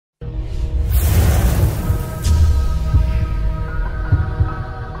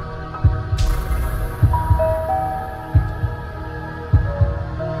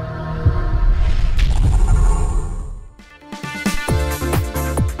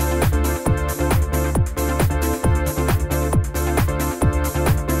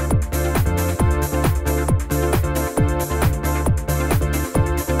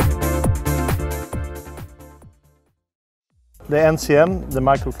The NCM, the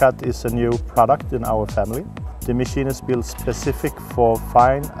microcut, is a new product in our family. The machine is built specific for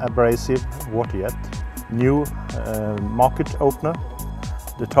fine abrasive water jet. New market opener.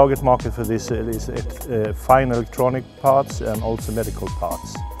 The target market for this is fine electronic parts and also medical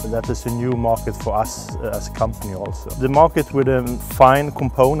parts. So that is a new market for us as a company also. The market with fine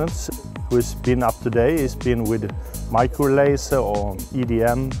components who's been up to date has been with micro laser or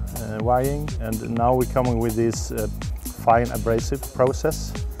EDM wiring, and now we're coming with this fine abrasive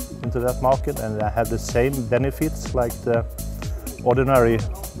process into that market, and they have the same benefits like the ordinary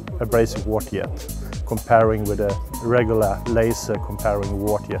abrasive water jet, comparing with a regular laser comparing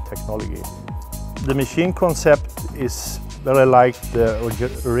water jet technology. The machine concept is very like the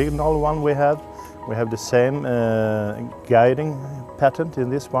original one we have. We have the same guiding pattern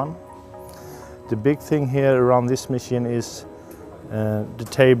in this one. The big thing here around this machine is the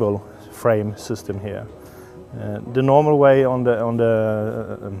table frame system here. The normal way on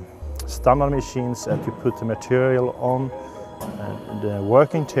the standard machines that you put the material on the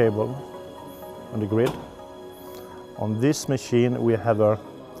working table on the grid. On this machine we have a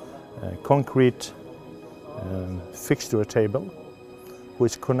concrete fixture table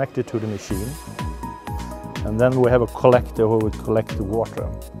which is connected to the machine, and then we have a collector who will collect the water.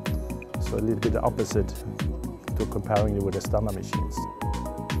 So a little bit opposite to comparing it with the standard machines.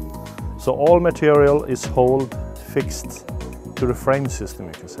 So all material is fixed to the frame system,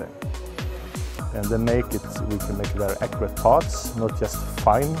 you can say. And then we can make very accurate parts, not just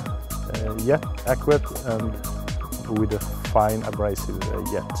fine yet accurate, and with a fine abrasive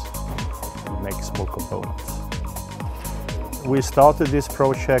jet to make small components. We started this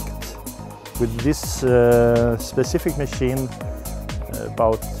project with this specific machine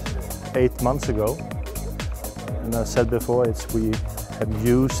about 8 months ago. And I said before, we have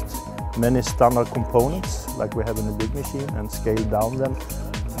used many standard components like we have in a big machine and scaled down them.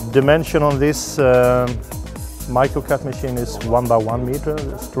 Dimension on this microcut machine is 1 by 1 meter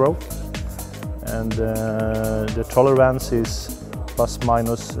stroke, and the tolerance is plus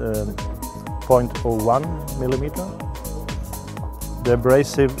minus 0.01 millimeter. The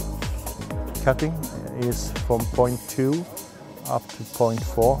abrasive cutting is from 0.2 up to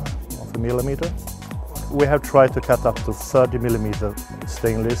 0.4 of a millimeter. We have tried to cut up to 30 millimeter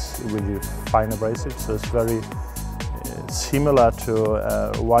stainless with the fine abrasive, so it's very similar to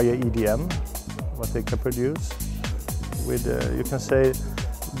wire EDM, what they can produce. With you can say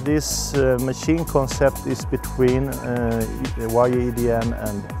this machine concept is between wire EDM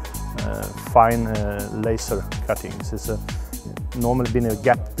and fine laser cuttings. It's normally been a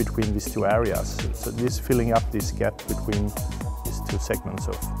gap between these two areas, so this filling up this gap between these two segments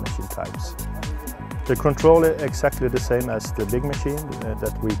of machine types. The control is exactly the same as the big machine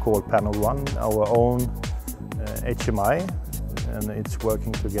that we call panel 1, our own HMI, and it's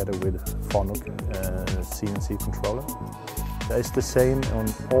working together with FAWJ CNC controller. It's the same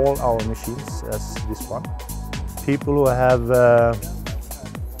on all our machines as this one. People who have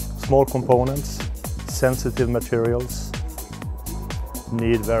small components, sensitive materials,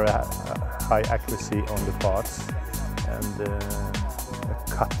 need very high accuracy on the parts, and a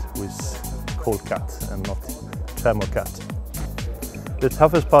cut with cold cut and not thermal cut. The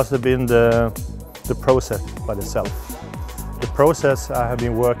toughest part has been the process by itself. The process I have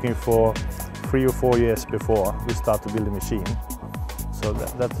been working for 3 or 4 years before we start to build the machine. So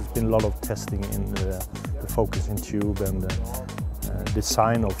that has been a lot of testing in the focusing tube and the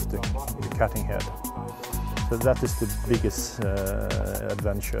design of the cutting head. So that is the biggest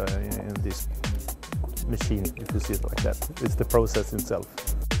adventure in this machine, if you see it like that. It's the process itself.